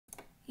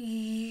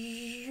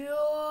Yo.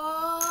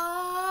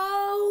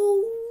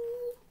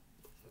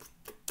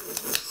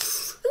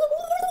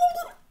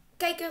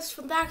 Kijkers,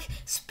 vandaag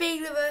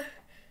spelen we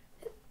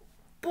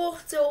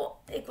Portal.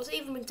 Ik was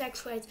even mijn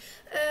tekst kwijt.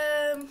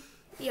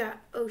 Ja,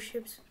 oh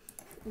shit.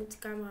 Ik moet de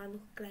camera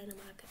nog kleiner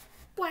maken.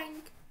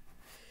 Boink.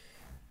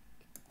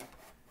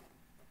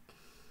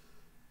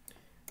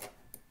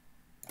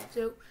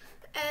 Zo.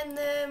 En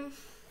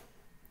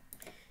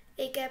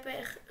ik heb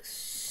er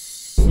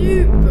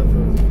super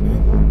veel zin in.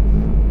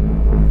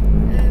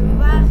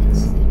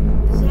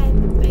 We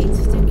zijn bij het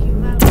stukje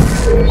waar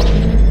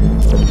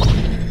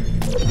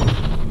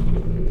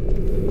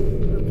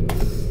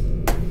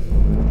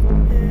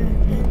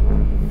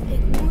en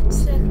ik moet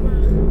zeg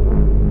maar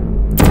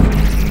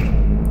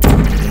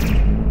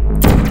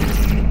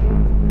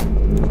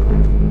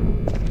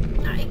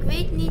nou, ik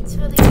weet niet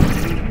wat ik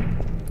moet doen.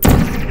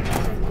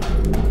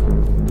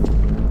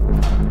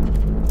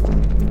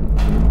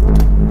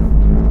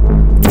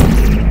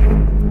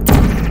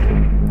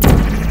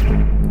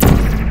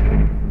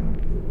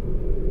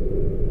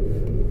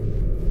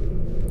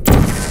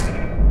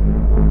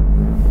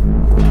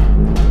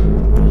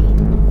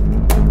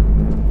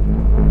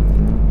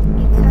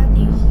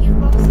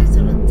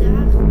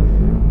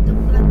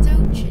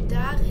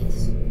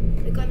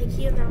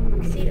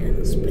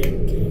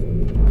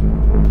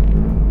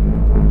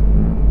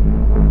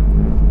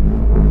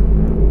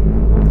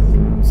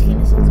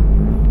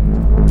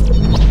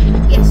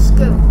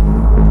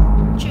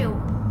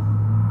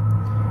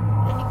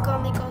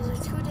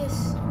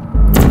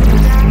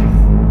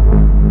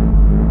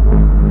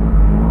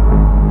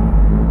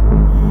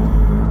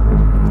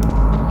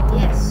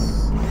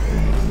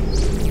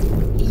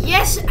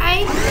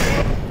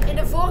 In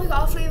de vorige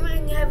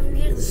aflevering hebben we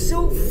hier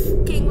zo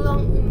fucking lang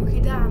om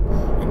gedaan.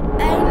 En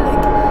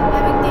eindelijk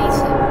heb ik dit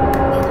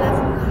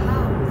level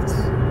gehaald. Dat is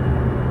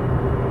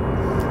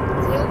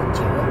heel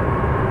chill.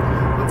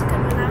 Want dan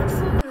kunnen we naar het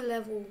volgende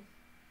level.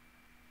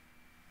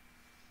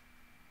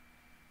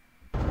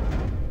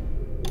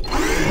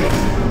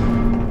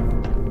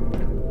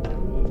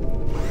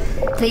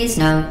 Please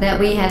note that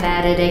we have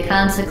added a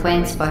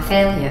consequence for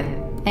failure.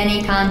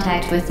 Any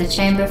contact with the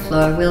chamber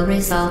floor will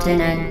result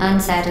in an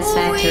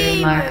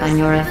unsatisfactory mark on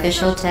your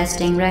official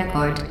testing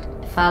record,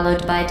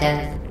 followed by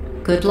death.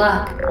 Good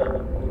luck.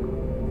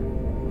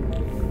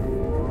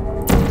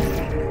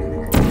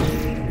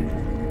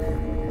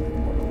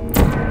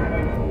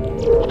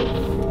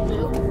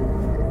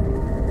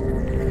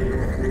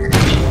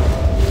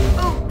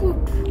 Oh,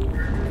 poep.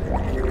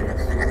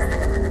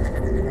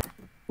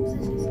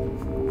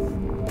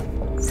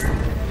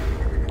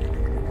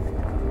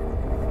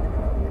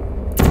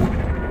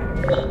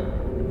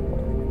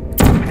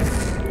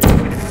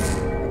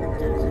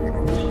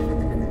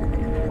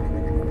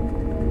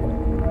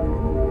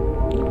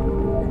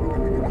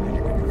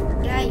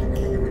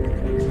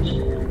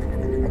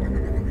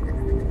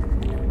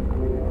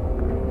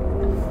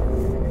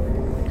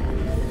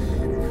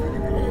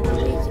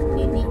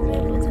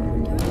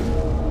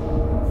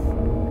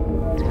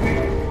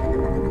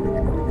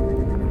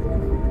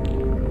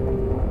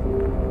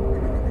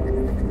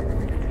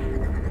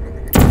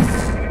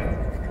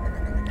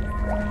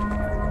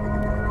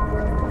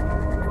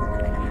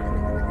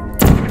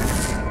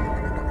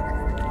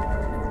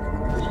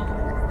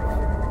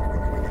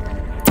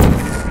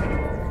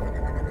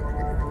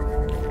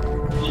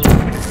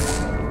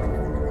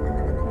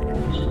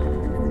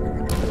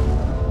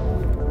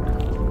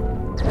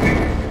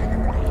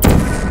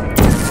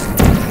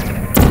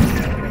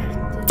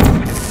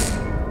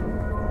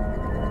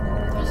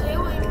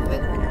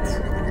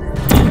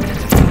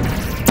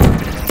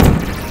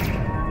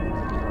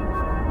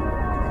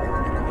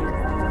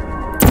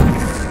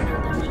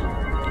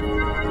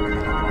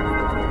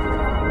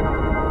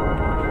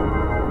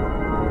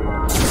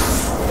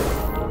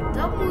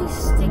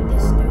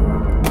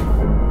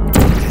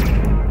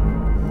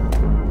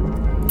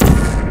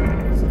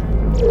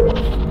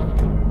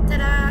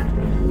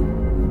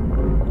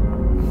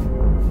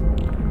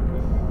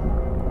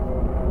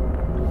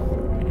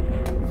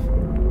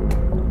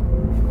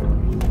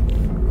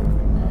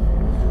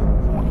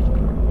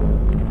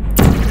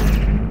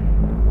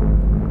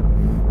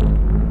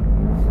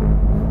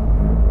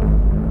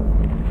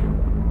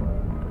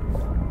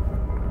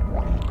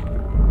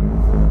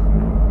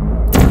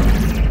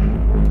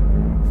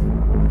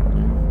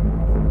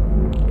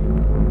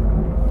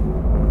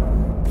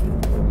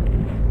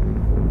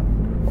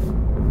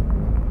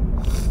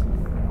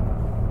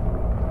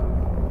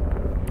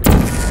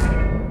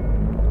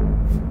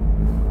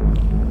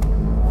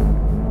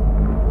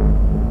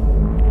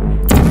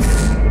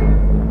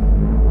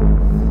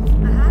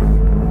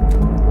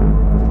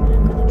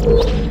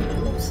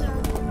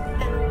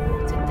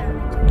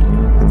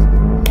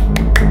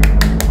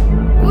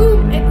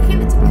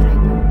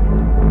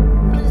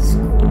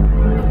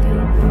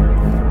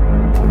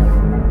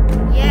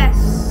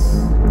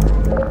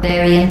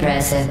 Very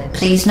impressive.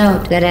 Please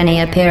note that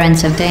any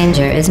appearance of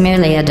danger is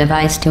merely a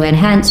device to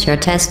enhance your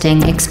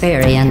testing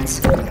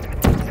experience.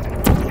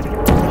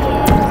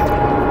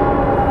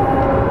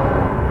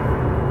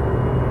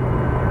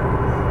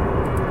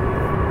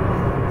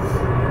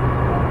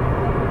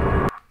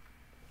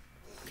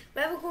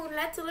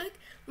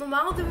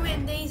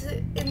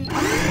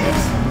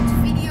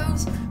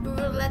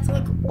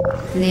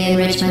 The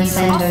Enrichment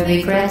Center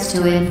regrets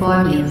to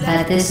inform you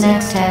that this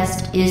next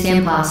test is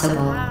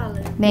impossible.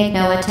 Make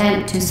no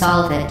attempt to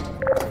solve it.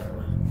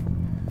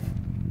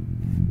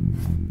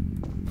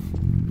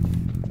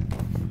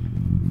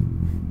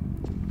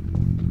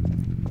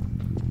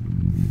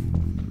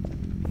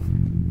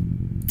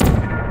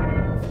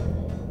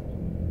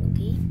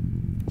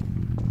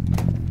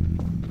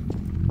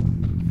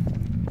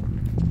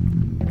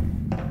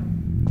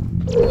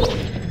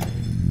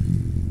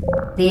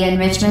 The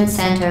Enrichment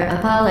Center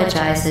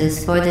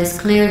apologizes for this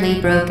clearly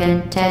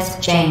broken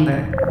test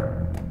chamber.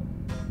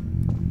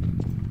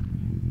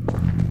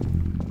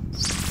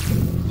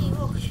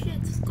 Oh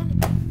shit, dat kan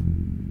ik.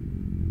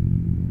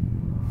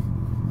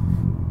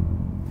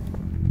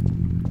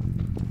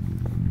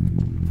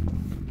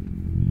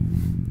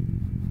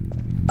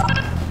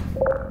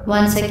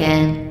 Once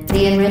again,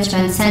 the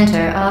Enrichment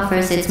Center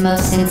offers its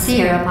most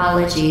sincere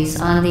apologies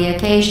on the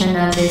occasion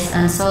of this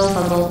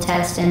unsolvable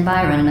test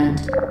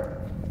environment.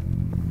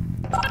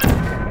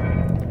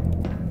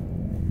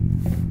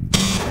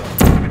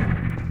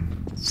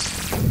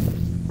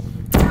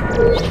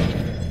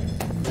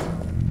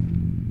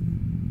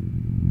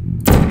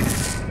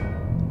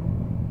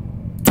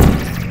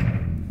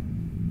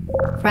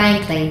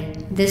 Frankly,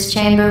 this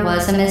chamber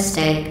was a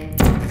mistake.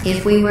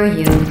 If we were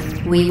you,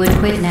 we would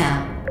quit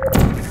now.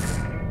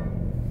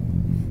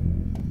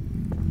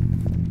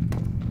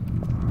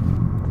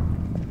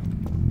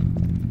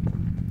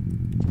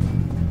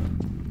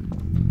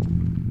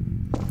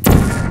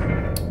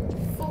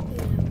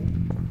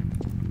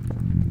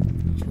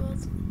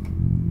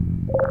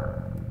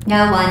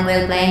 No one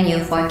will blame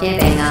you for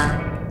giving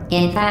up.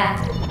 In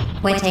fact,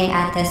 quitting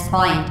at this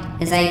point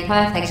is a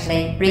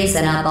perfectly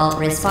reasonable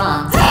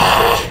response.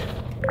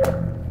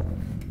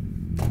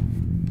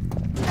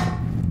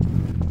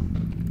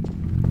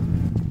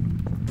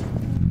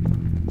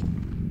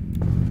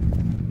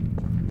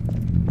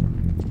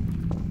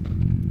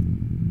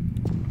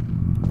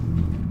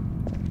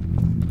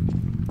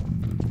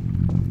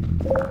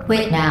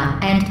 Quit now,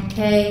 and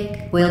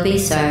cake will be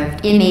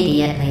served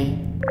immediately.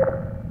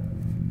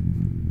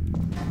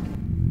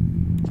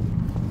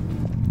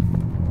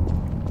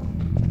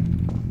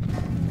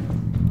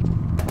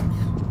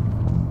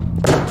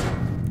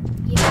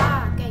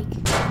 Ja, kijk.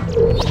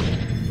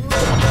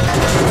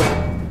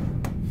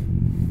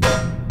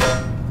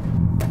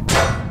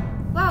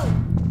 Wow.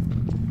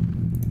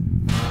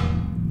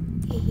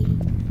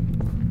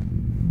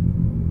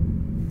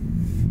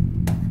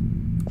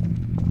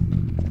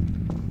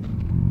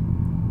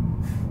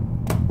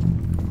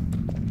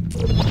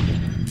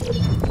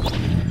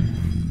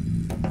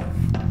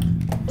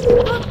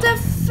 What the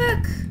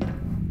fuck?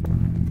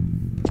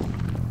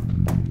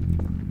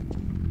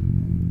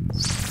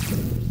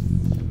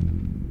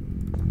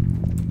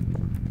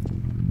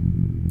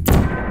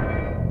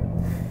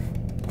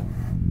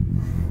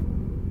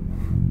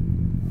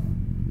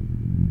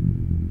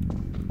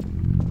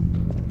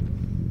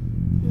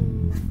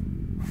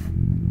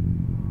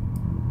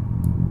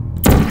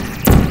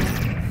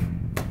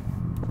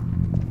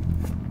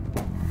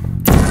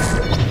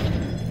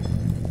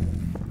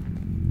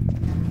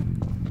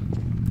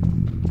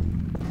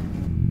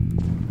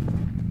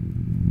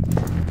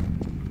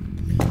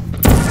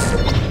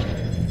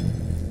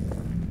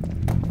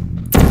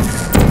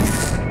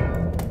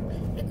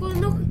 Ik wil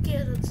nog een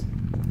keer dat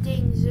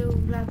ding zo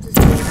laten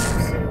zien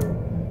of zo.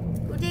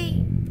 Hoe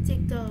deed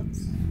ik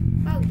dat?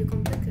 Wauw, je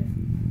kan bukken.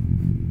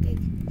 Kijk,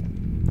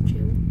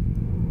 chill.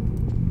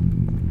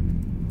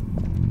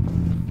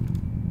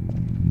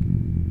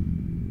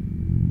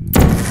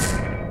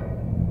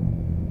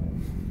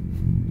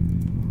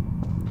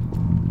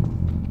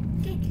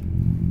 Kijk,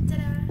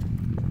 tadaa.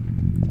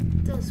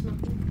 Dat is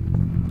makkelijk.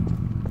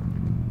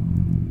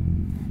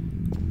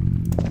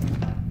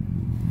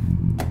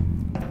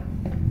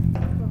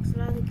 Wacht,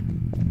 laat ik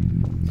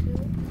zo.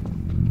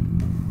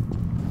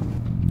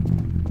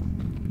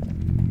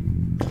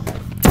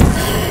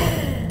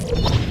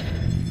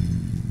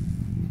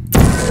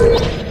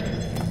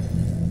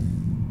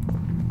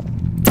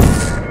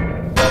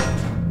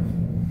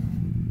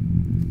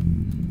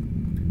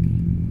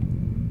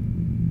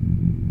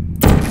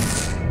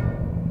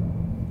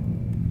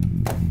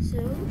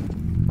 Zo.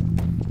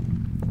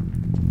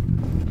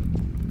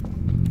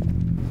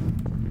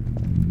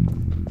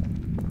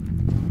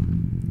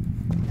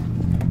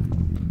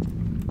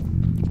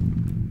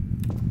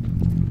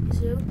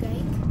 Zo,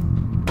 kijk.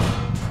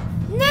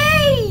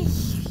 Nee!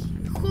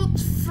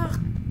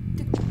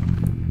 Godverdetering.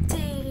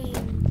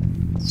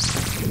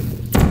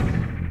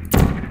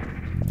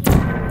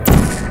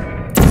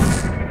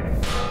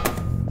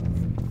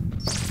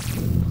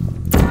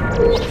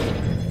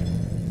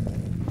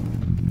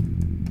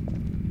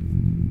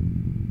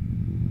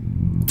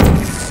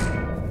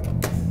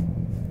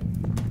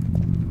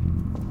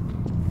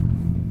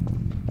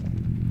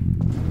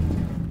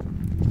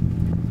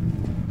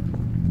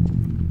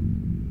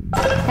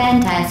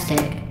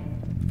 Fantastic.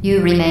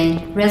 You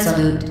remained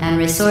resolute and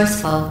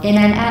resourceful in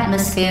an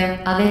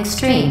atmosphere of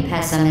extreme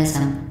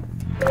pessimism.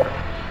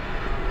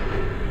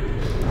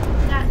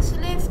 Gratis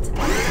lift.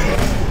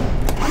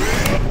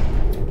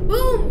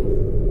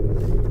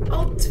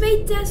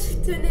 2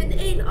 testen in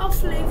 1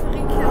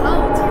 aflevering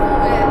gehaald,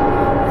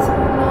 jongen. Dat is nog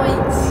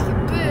nooit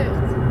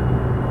gebeurd.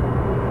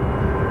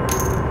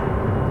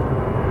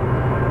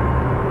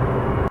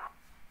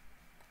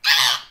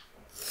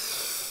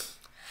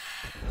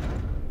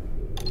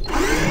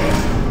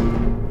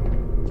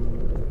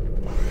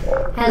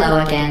 Hello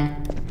again.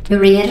 To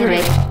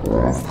reiterate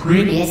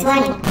previous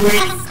one.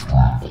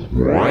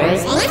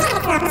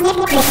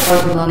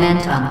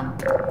 Momentum.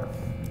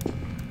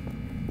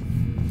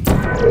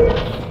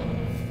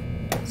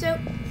 Zo.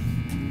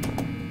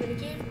 Ben ik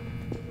hier?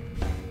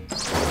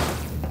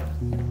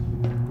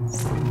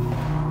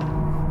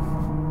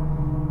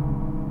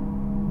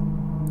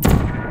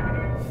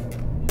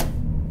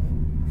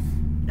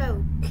 Oh.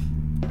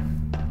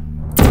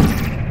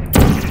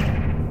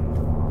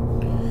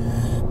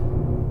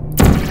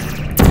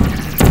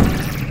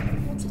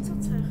 Wat zit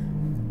dat er?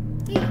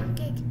 Hier,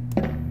 kijk.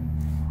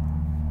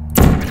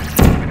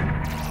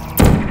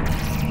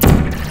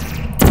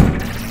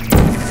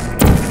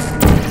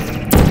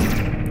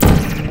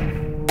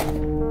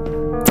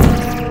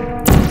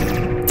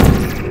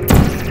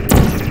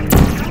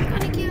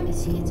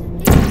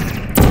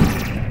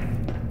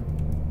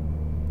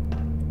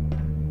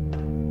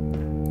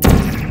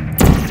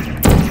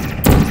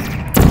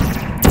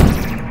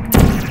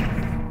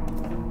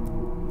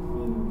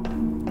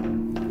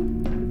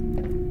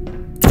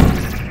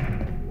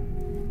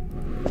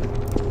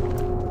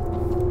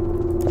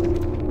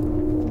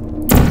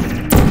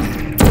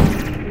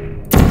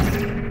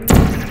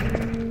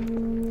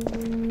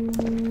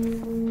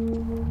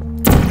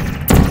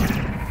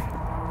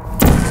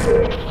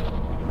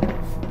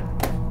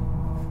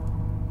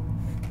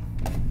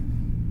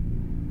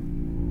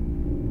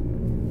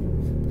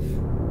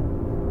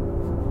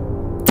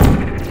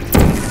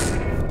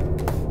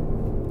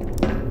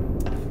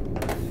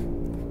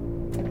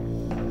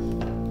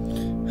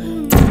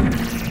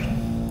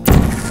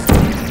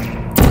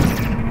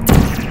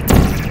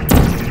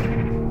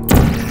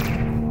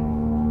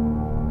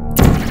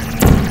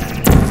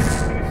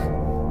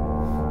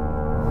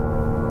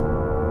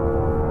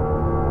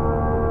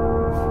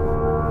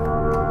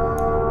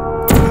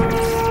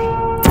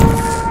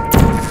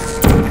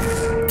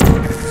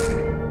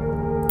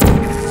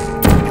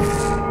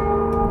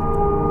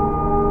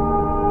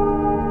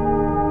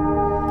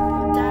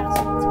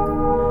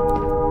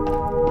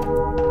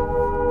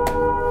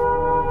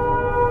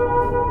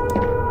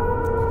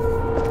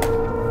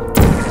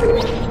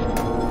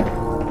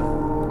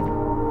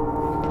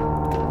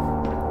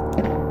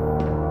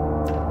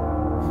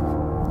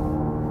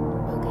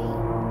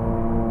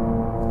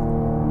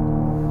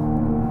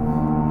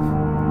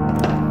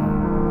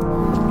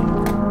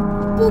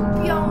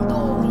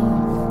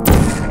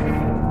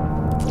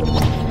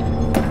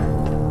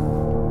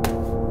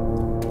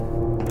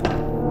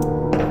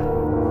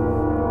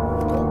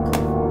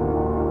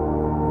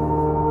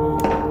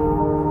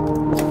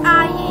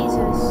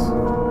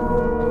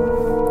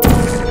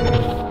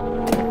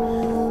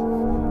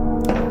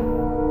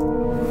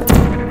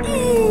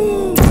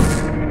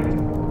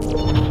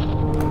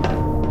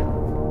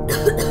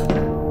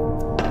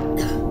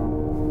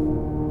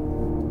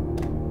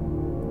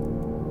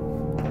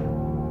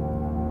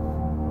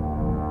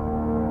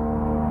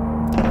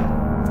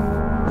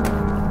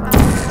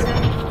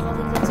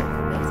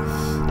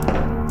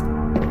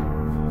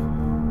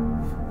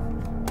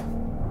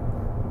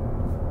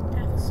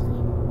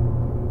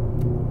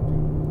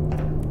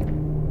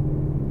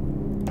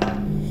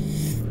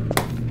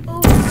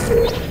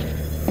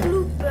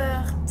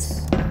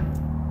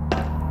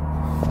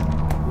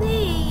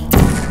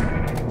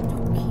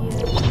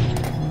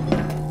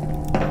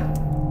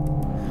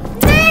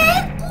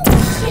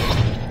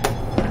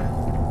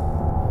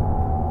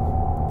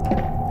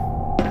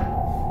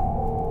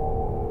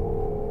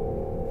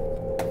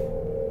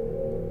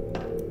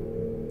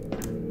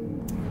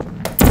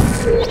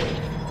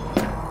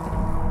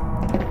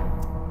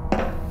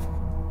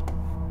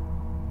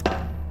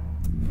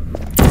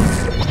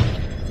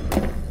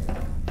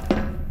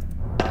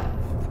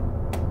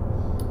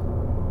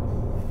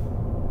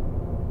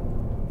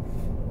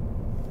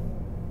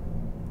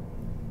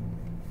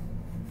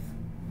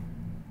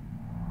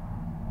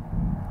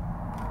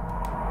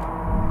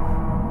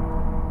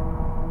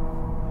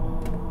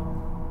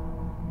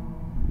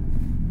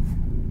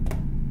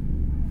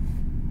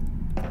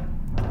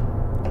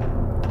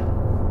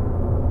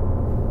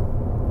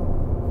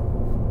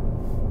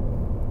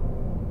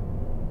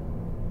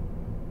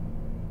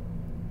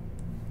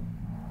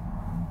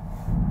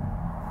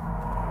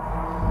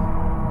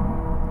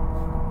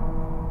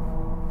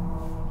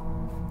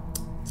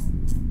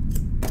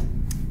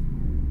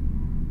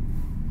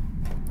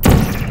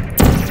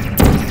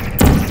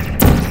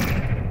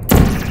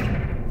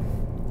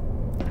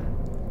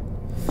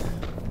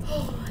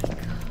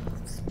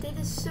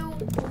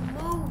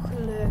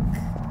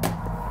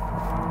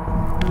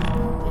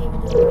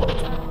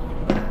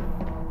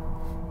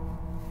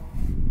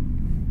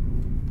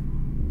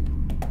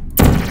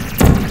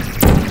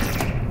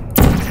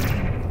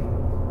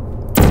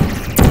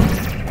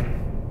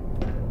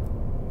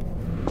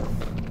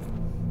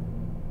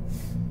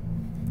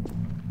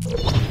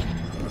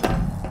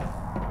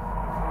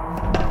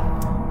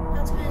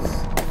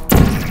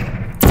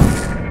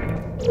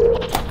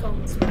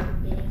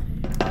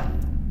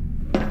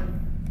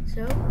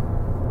 Zo.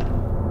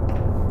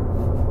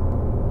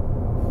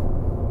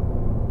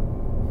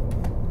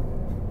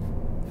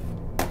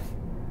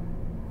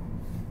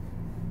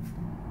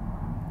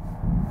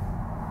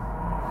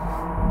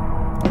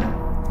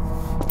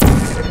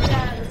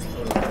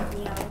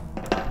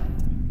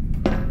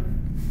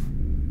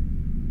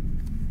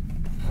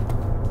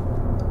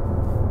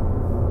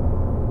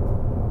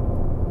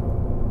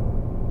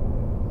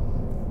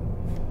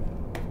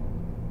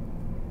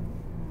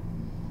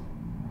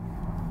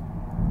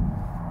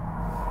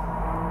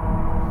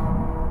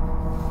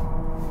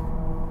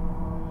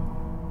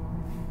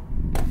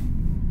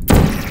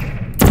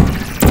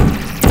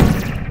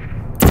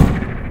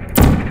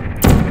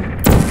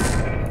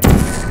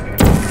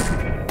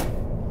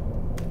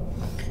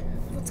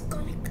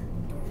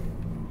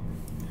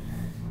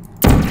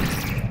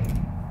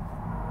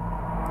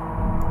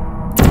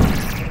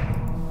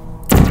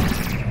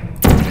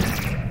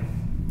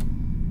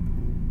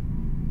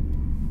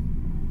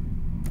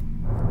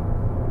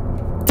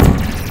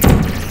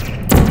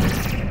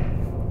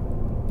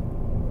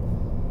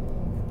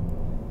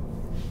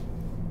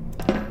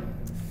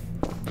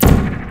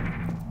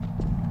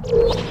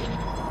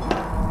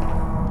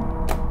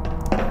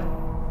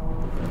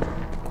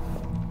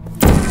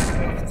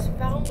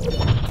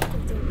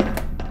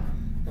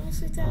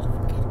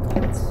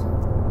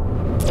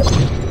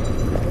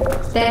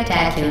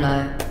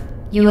 Spectacular.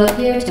 You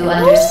appear to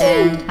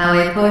understand how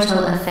a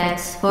portal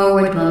affects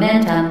forward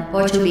momentum,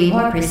 or to be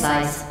more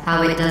precise,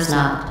 how it does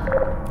not.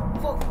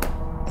 Wow.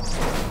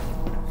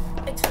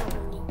 Ik snap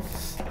hem niet.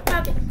 Maar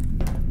oké,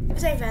 we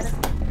zijn verder.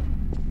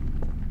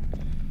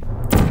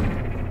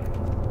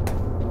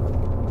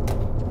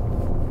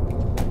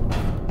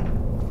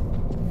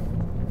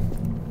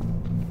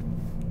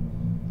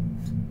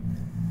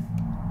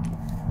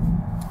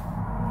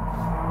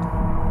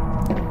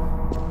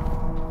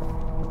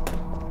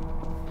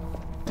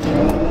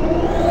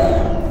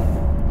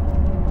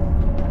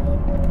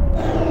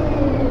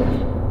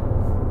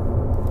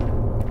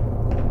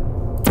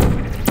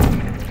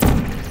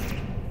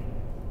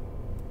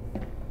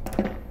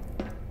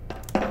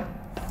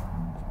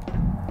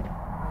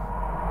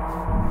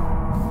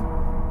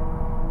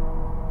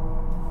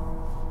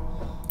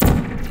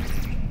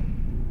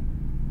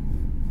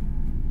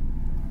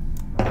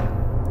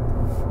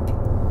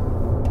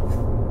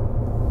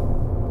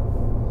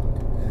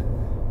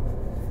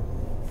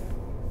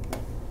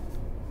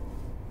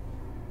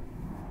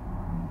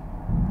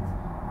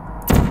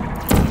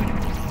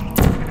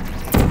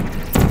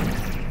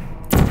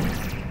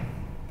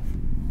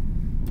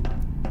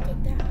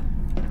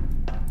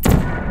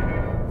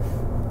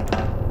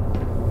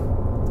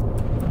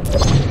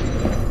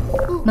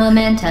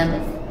 Momentum,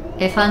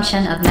 a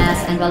function of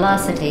mass and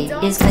velocity,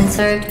 is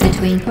conserved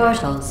between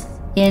portals.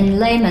 In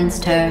layman's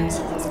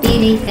terms,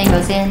 speedy thing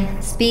goes in,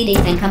 speedy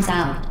thing comes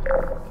out.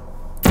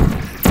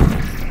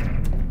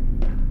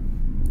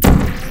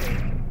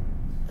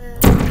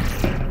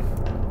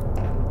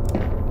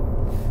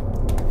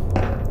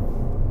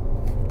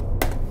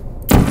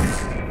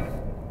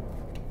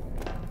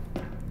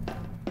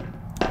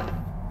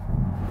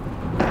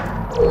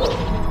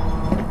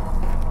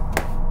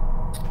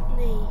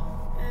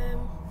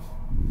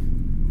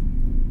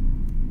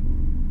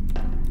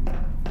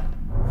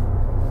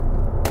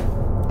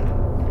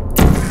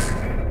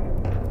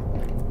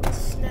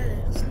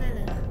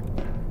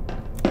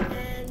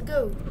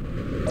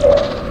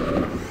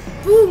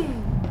 Boom!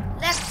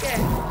 Lekker!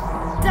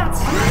 Dat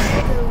is waar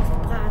ik over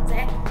praat,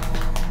 hè.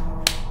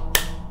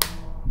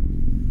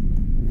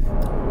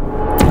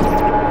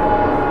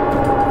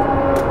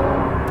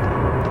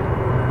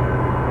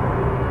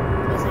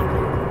 Dat is echt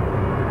leuk.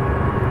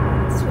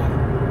 Dat is wel.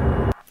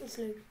 Dat is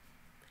leuk.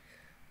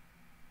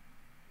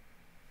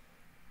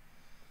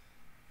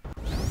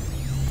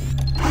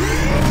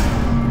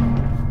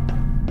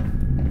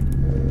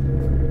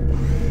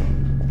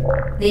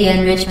 The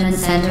Enrichment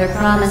Center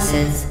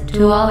promises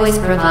to always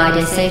provide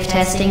a safe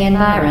testing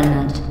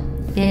environment.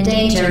 In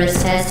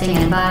dangerous testing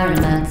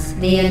environments,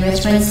 the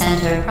Enrichment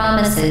Center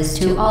promises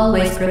to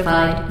always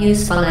provide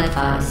useful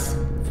advice.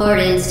 For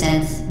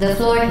instance, the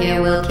floor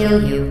here will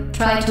kill you.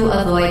 Try to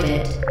avoid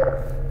it.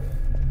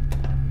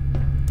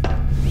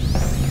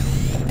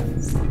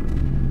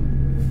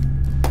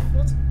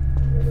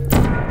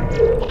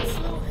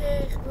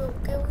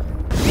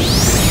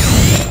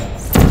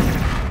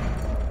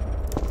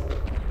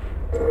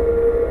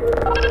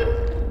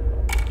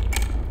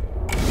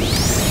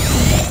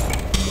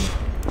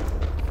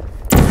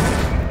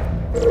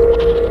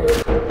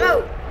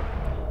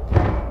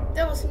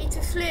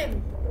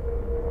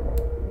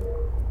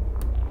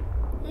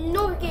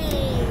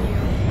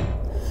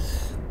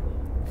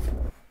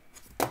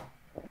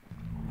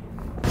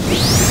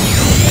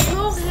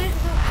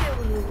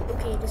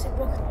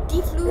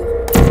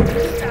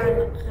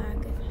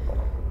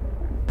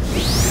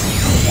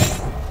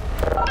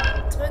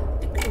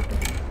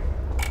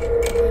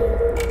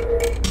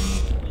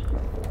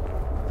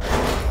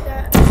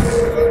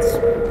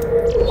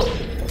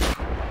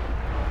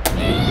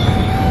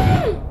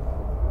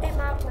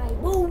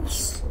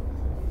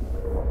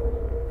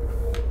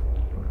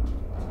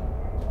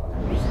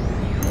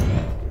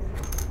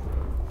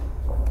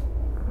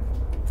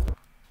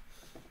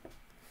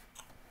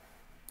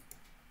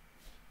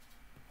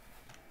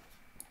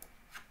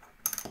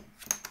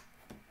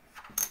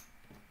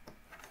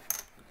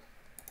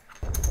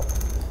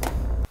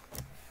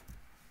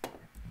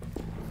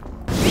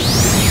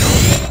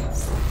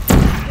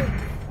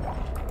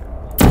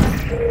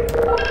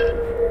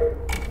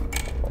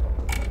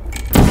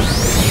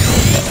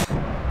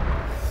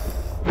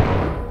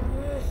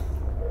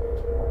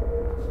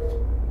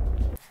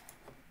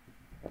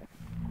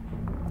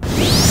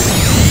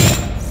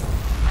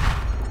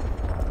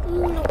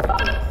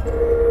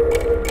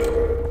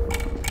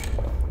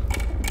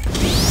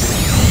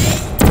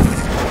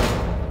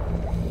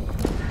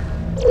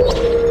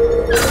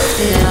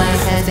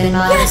 been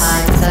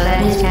modified so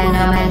that it can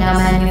now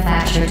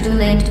manufacture 2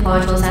 linked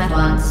portals at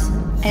once.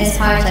 As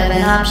part of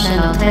an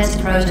optional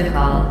test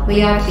protocol,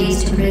 we are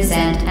pleased to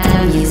present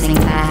an amusing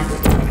fact.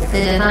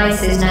 The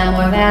device is now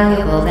more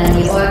valuable than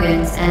the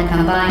organs and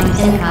combined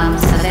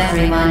incomes of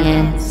everyone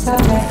in.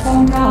 Subject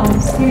phone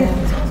calls here.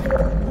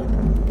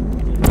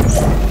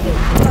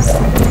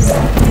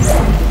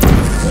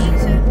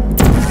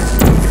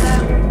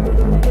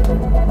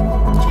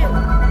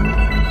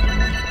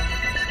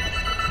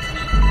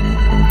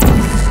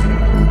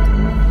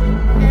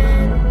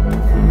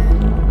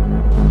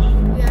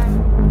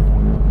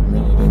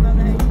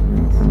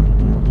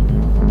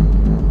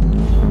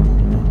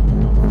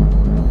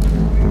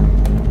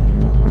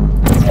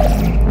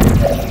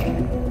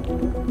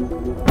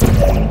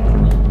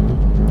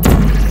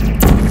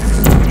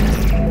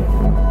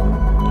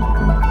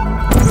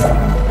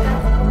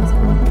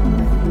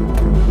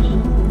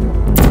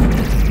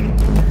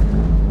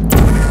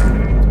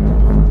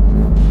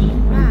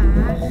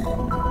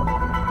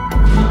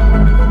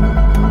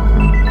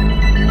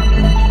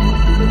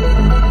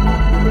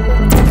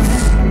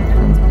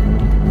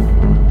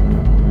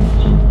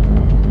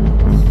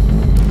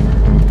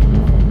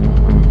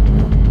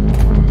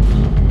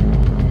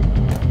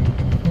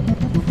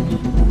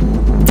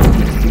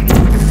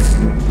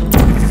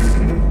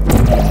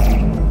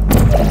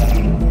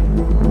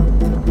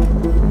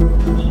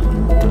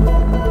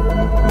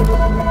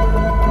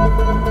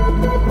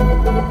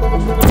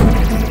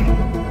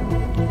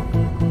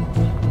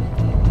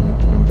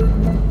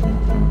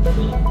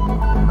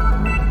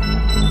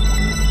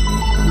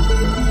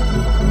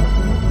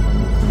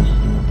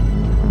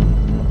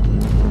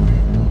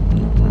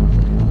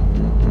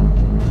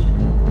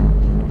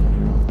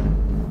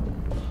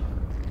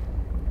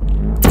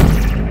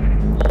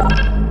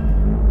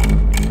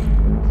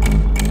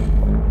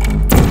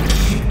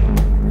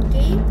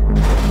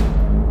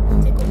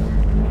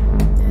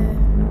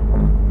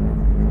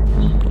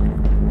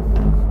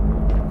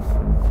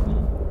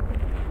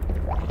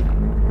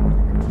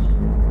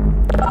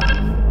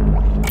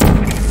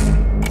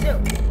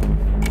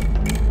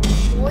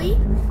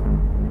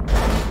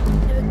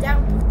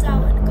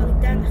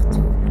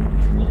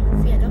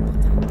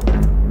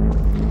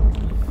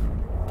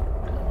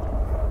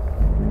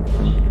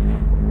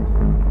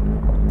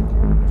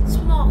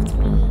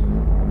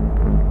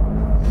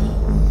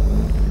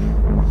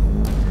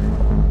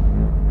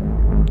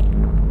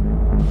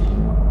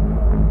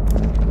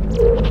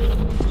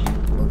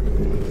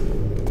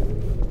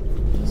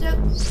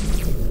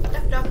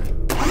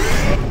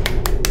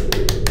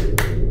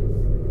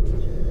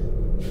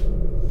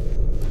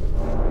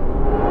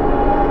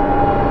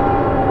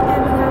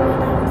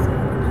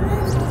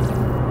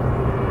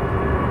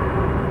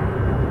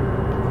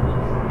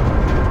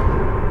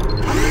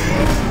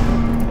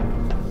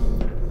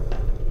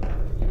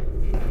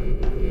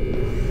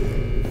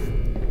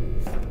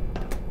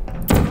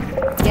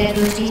 Get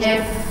boosted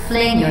there,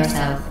 fling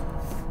yourself.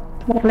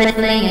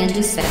 Fling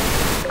into space.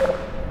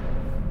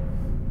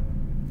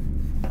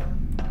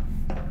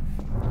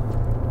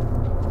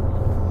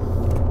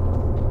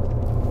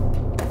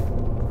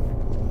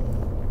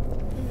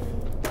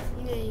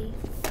 Nee.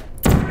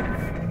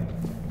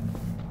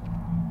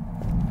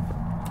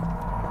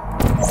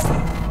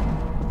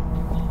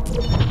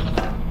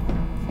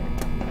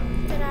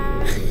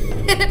 Tadaa!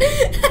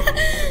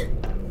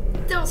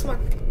 Dat was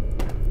makkelijk.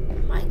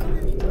 Maar ik kon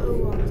het niet.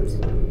 Oh, wacht.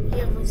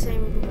 Hiervan zijn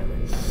we begonnen.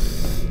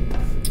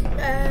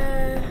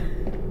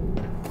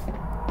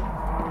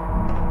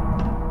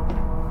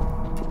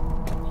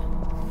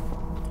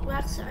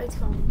 Waar is de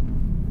uitgang?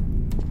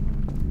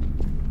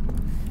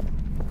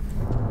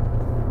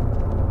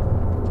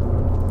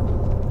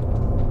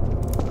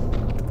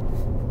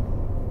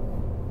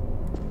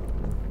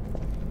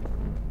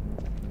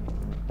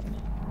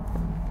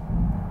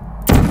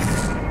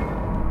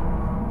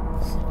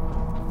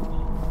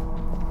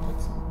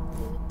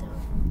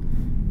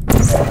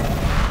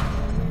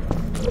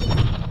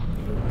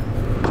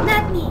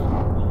 Net niet.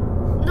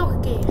 Nog een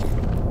keer.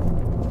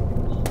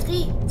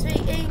 3, 2,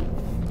 1.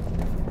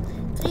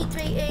 3,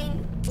 2, 1.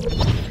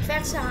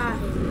 Verse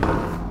haring.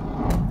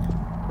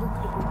 Boek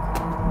de boek.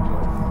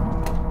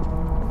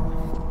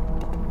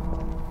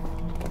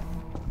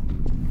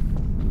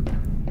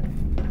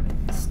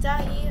 Ik sta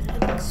hier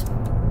en ik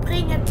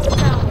spring het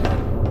portaal in.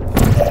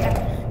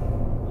 Lekker.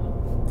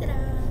 Tadaa.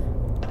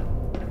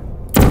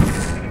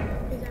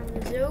 Nu gaan we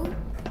zo.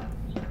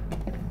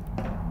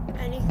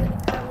 En nu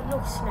gaan we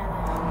nog sneller.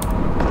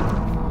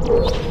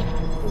 Boek.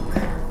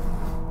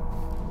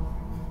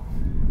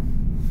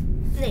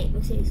 Nee,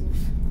 nog steeds niet.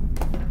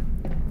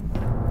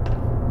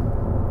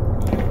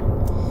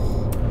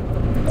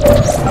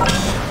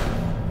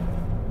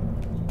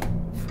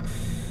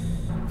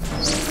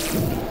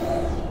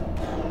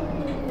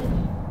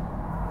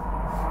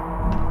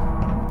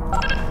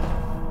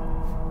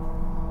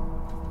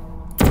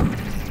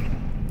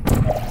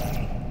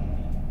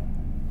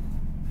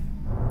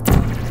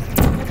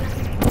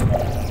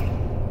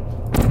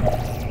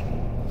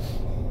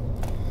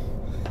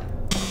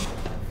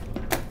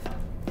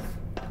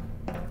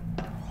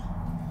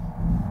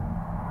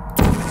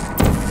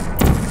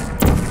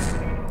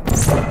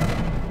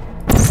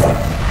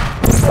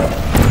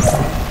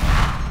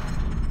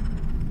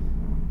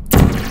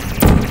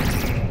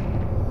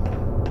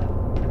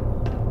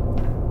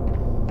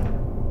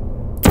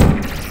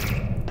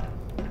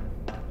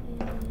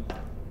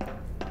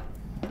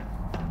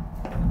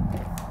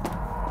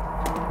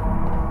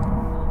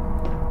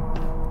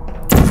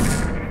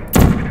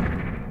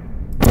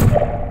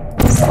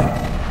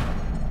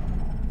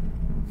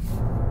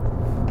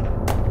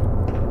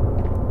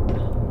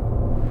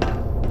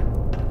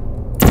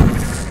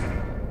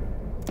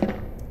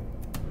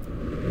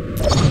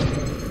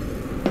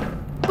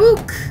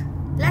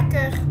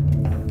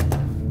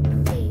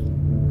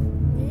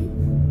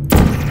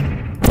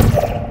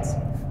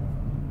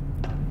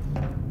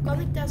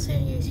 dat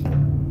serieus?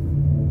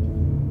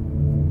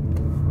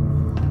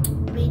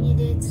 Meen je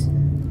dit?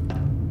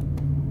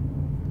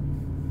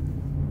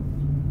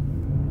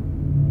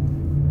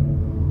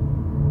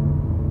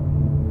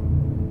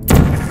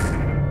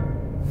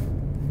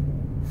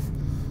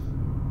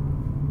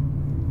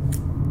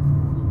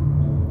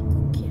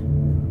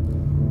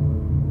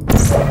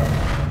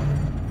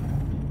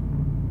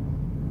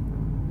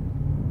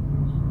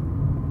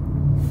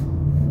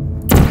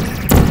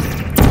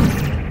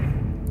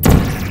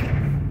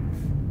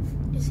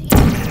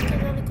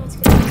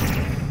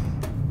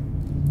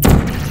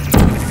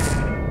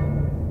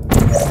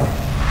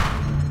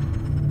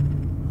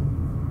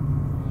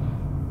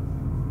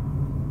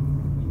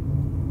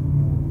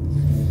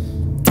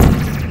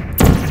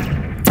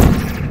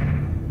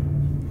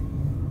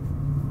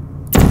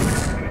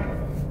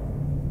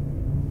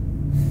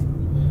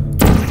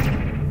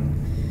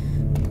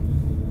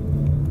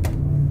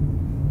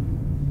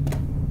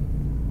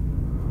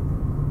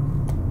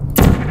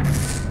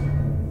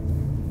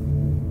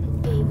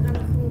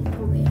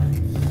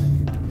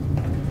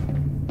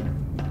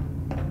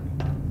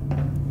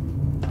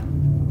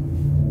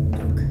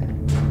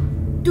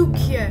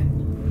 Doekje.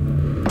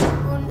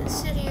 Gewoon een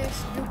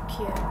serieus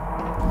doekje.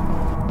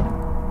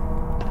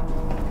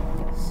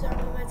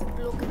 Samen met het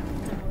blok en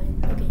touw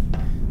in. Oké.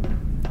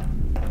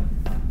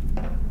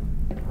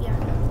 Ja,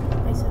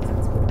 hij staat op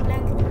de goede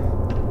plek.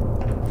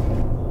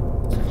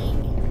 3,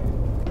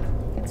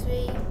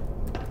 2,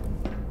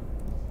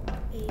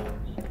 1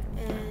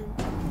 en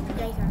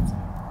jij gaat.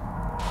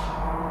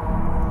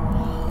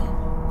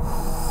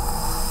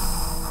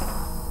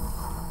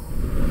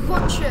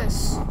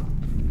 Potjes.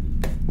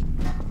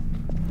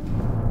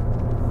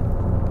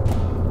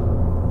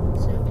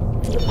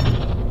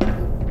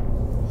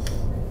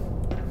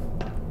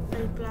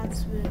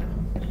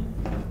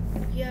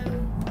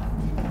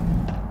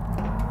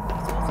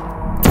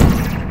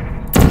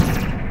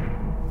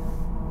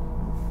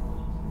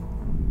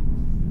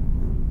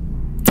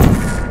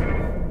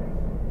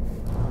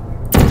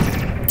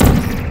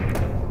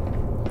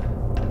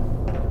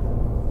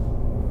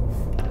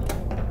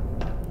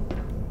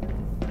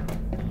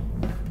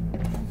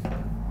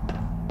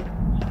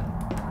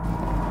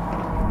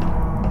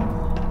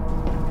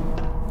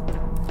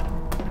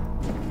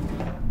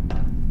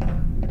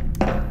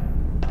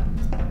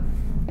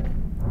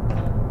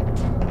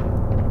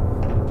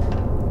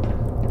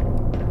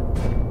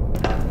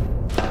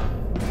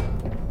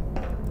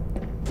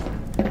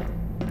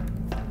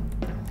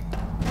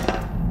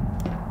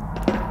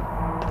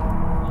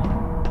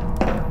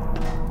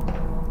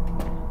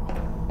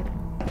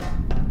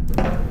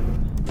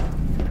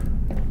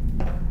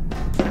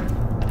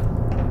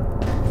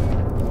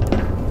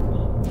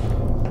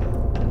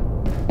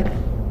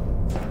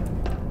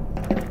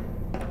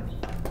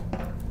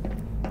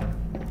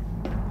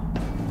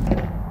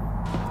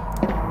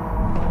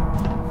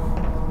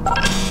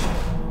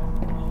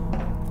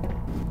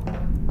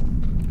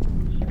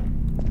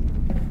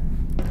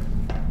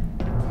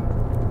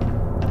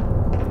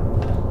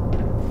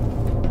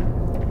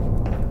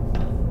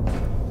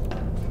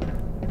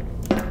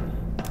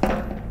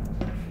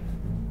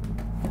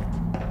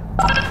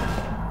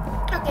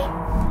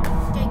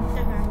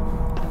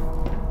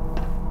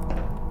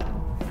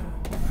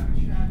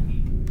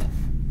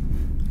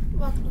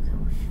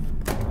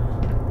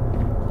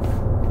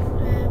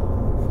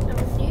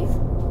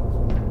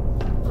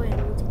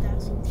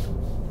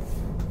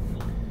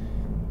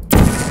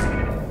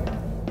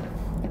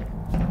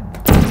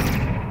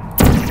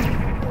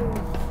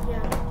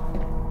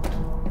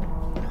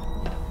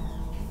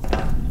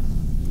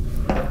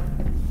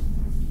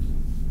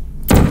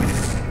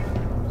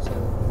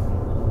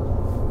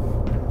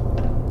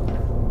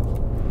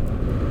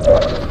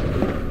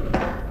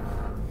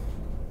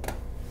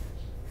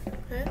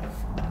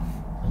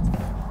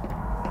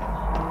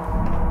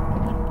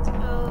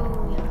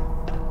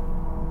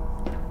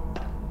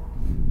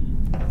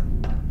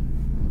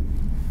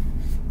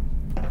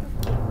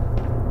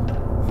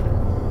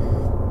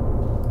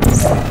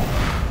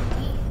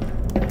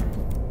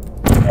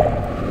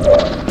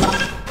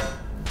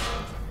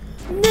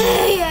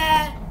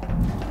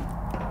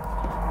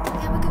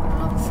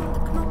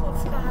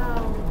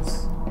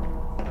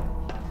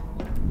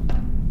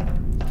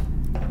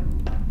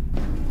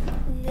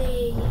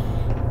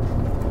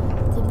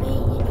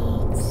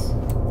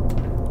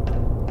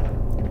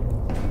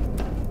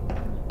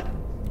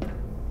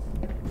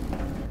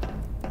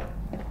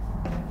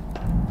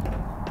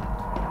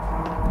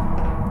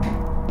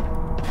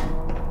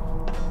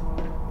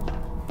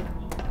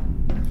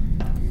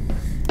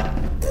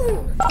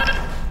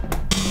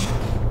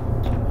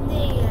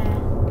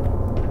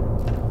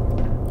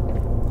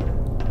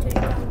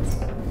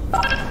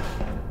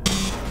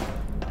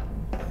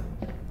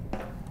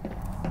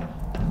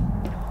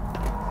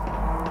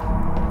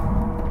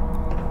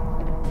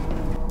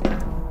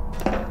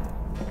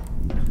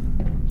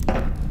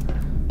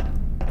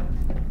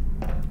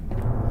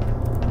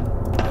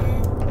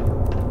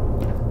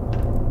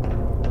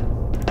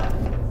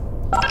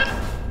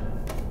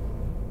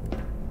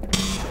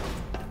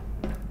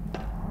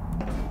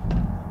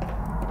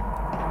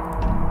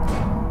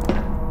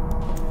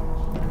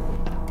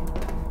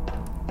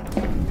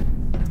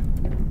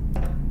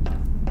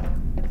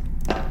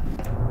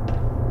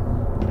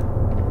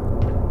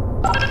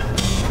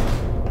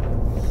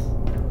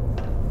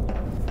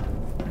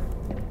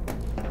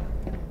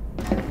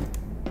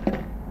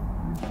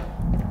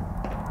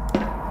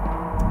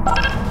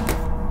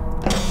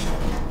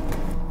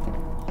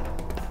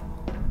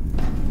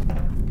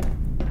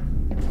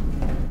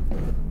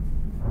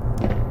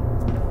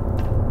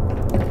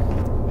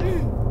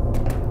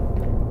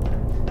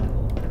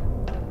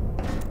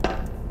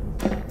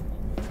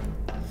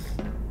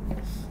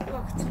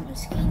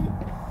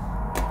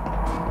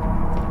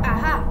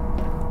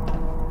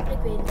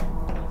 binnen.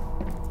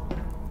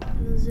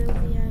 En dan zo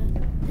via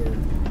de...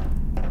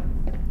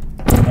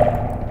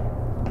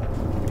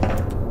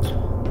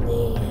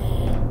 Nee.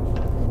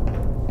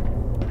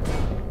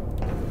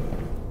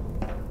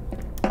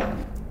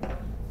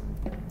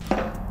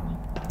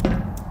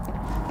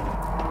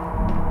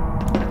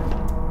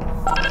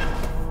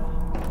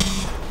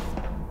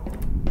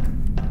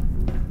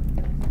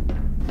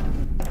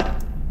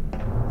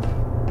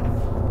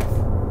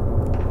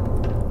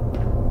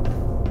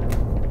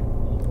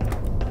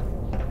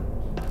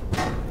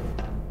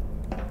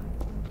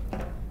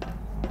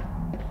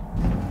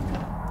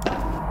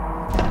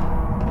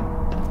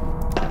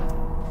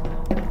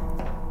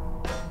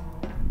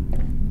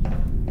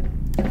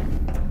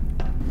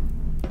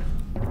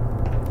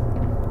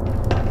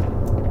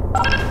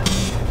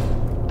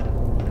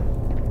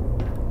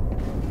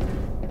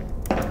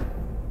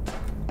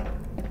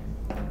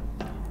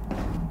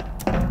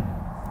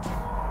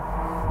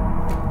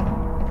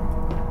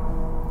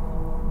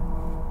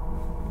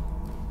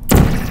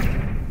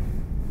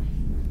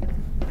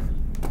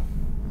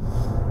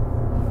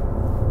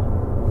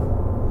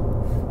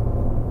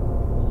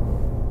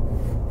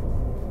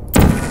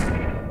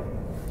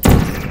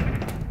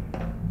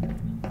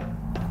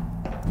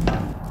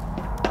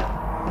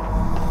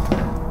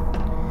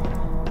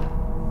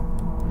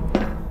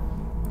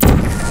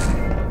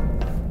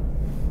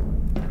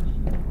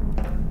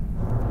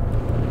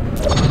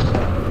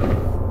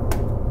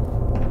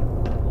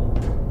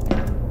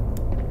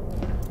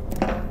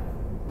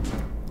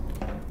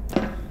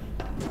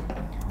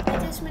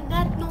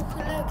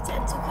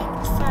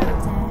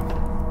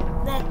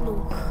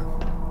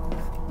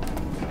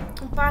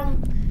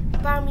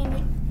 Een paar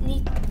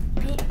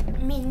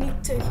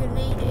minuten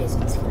geleden is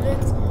het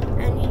gelukt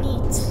en nu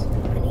niet.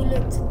 En nu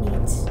lukt het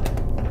niet.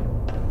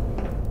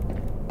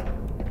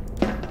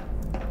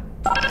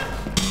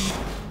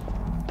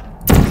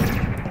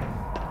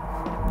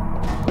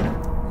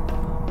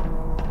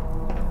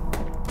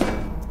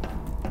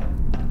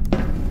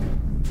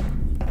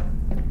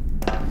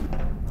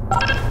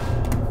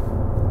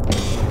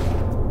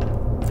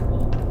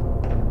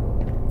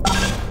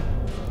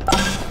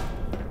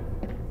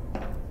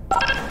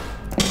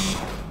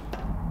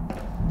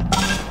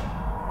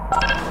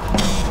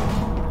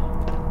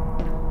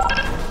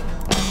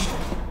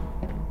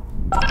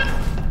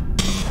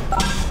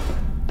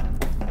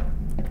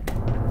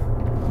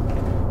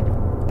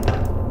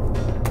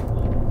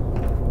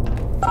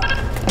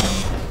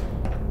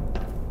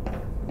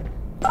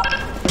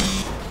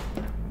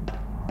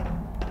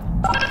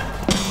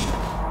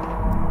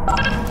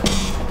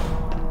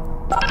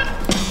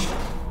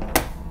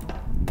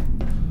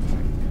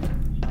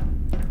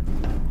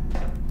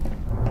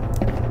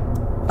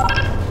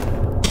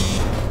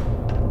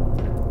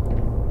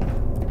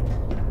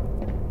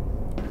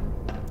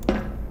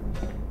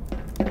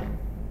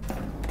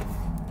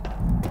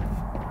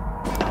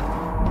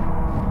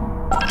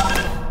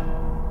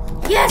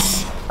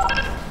 Yes!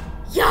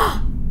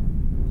 Ja!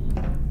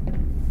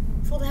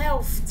 Voor de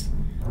helft.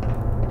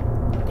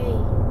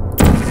 Oké.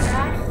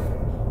 Daar.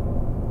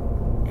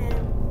 En...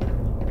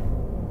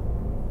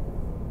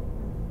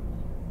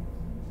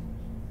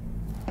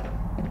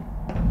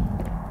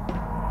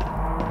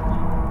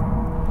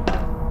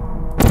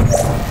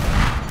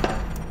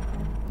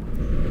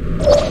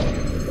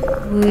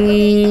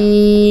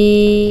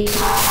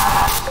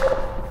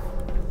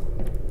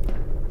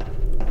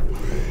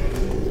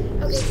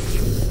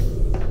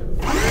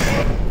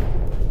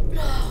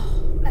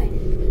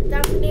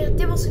 Dames en heren,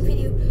 dit was de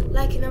video.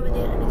 Like en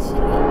abonneer en ik zie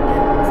jullie